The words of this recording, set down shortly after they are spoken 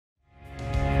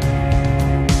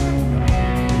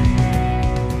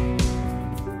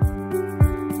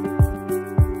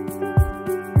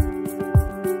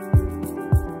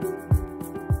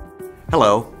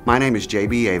Hello, my name is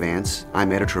J.B. Avance.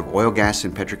 I'm editor of Oil, Gas,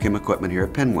 and Petrochem Equipment here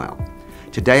at Penwell.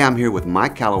 Today I'm here with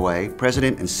Mike Calloway,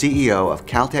 President and CEO of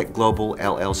Caltech Global,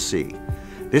 LLC.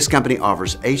 This company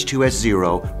offers H2s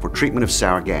Zero for treatment of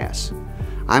sour gas.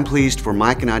 I'm pleased for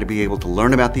Mike and I to be able to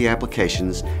learn about the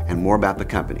applications and more about the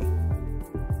company.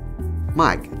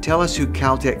 Mike, tell us who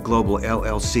Caltech Global,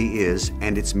 LLC is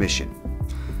and its mission.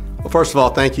 Well, first of all,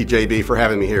 thank you, JB, for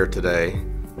having me here today.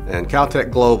 And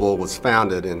Caltech Global was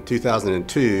founded in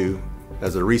 2002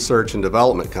 as a research and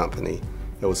development company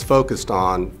that was focused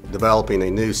on developing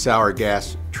a new sour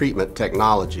gas treatment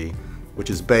technology, which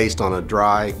is based on a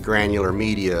dry, granular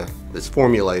media that's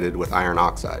formulated with iron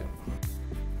oxide.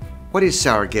 What is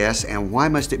sour gas and why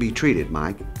must it be treated,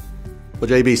 Mike? Well,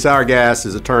 JB, sour gas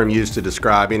is a term used to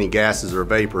describe any gases or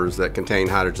vapors that contain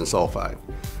hydrogen sulfide.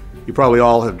 You probably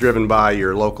all have driven by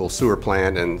your local sewer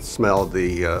plant and smelled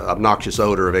the obnoxious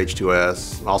odor of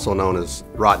H2S, also known as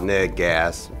rotten egg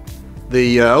gas.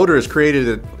 The odor is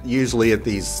created usually at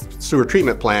these sewer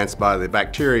treatment plants by the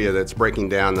bacteria that's breaking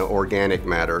down the organic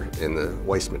matter in the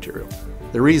waste material.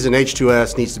 The reason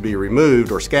H2S needs to be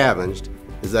removed or scavenged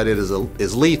is that it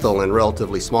is lethal in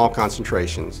relatively small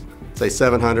concentrations, say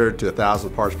 700 to 1,000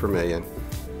 parts per million,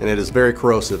 and it is very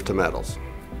corrosive to metals.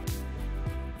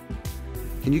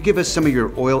 Can you give us some of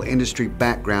your oil industry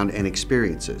background and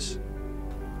experiences?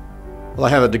 Well, I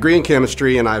have a degree in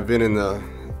chemistry and I've been in the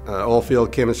oil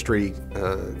field chemistry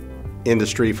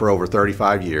industry for over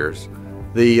 35 years.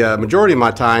 The majority of my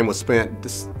time was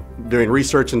spent doing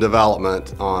research and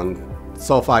development on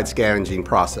sulfide scavenging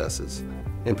processes,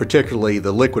 and particularly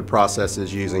the liquid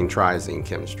processes using triazine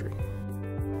chemistry.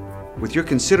 With your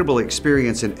considerable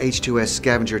experience in H2S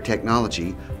scavenger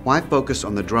technology, why focus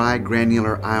on the dry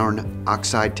granular iron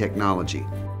oxide technology?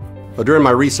 Well, during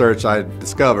my research, I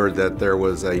discovered that there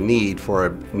was a need for a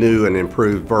new and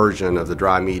improved version of the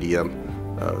dry medium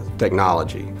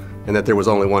technology, and that there was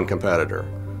only one competitor.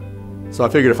 So I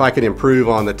figured if I could improve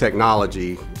on the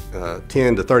technology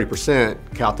 10 to 30%,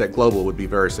 Caltech Global would be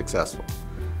very successful.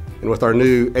 And with our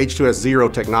new H2s Zero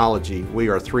technology, we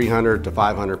are 300 to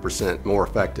 500% more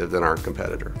effective than our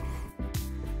competitor.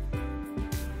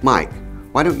 Mike,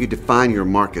 why don't you define your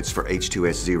markets for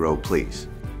H2s Zero, please?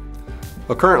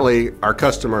 Well, currently, our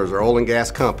customers are oil and gas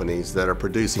companies that are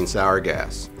producing sour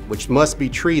gas, which must be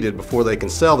treated before they can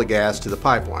sell the gas to the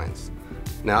pipelines.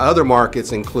 Now, other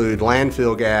markets include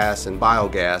landfill gas and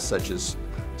biogas, such as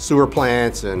sewer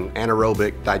plants and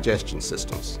anaerobic digestion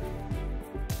systems.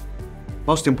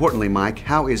 Most importantly, Mike,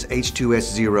 how is H2s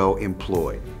Zero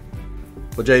employed?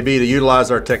 Well, JB, to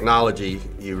utilize our technology,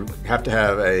 you have to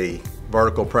have a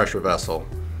vertical pressure vessel.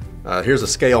 Here's a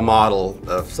scale model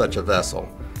of such a vessel.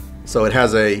 So it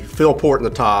has a fill port in the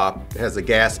top, it has a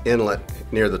gas inlet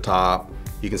near the top.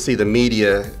 You can see the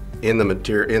media in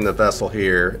the vessel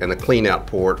here, and the clean out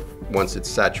port once it's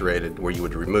saturated where you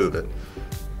would remove it.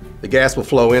 The gas will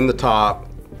flow in the top,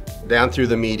 down through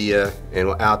the media,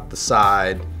 and out the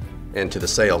side and to the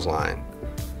sales line.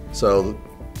 So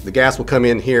the gas will come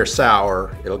in here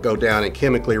sour, it'll go down and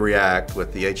chemically react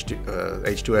with the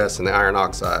H2S and the iron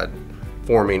oxide,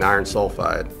 forming iron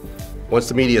sulfide. Once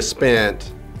the media is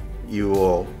spent, you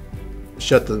will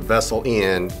shut the vessel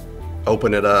in,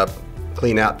 open it up,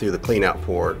 clean out through the clean out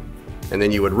port, and then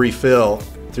you would refill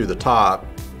through the top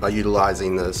by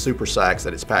utilizing the super sacks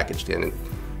that it's packaged in. It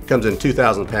comes in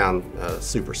 2,000-pound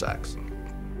super sacks.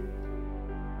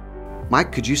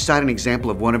 Mike, could you cite an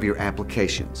example of one of your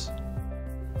applications?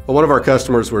 Well, one of our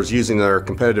customers was using their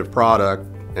competitive product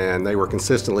and they were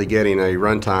consistently getting a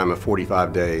runtime of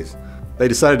 45 days. They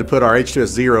decided to put our H2s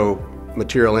Zero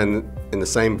material in the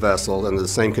same vessel under the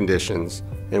same conditions,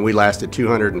 and we lasted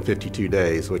 252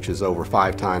 days, which is over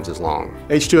 5 times as long.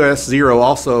 H2s Zero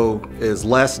also is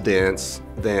less dense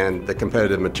than the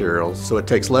competitive materials, so it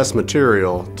takes less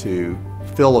material to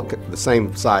fill the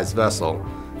same size vessel.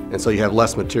 And so you have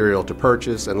less material to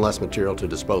purchase and less material to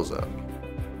dispose of.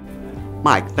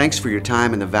 Mike, thanks for your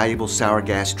time and the valuable sour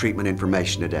gas treatment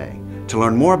information today. To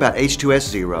learn more about H2s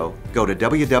Zero, go to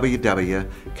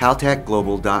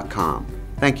www.caltechglobal.com.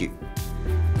 Thank you.